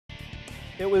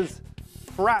It was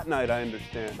frat night, I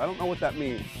understand. I don't know what that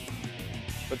means,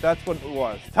 but that's what it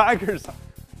was. Tigers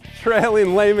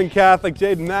trailing Lehman Catholic.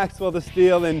 Jaden Maxwell to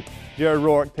steal, then Jared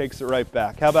Rourke takes it right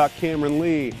back. How about Cameron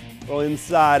Lee? Well,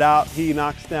 inside out, he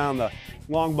knocks down the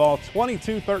long ball.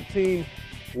 22-13,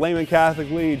 Lehman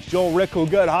Catholic leads. Joel Rickle,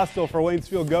 good hustle for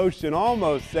Waynesfield Goshen,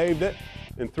 almost saved it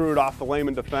and threw it off the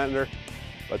Lehman defender,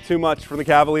 but too much for the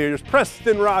Cavaliers.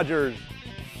 Preston Rogers,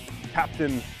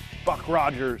 Captain Buck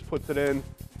Rogers puts it in,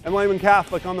 and Lehman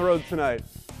Catholic on the road tonight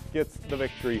gets the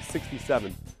victory,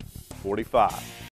 67-45.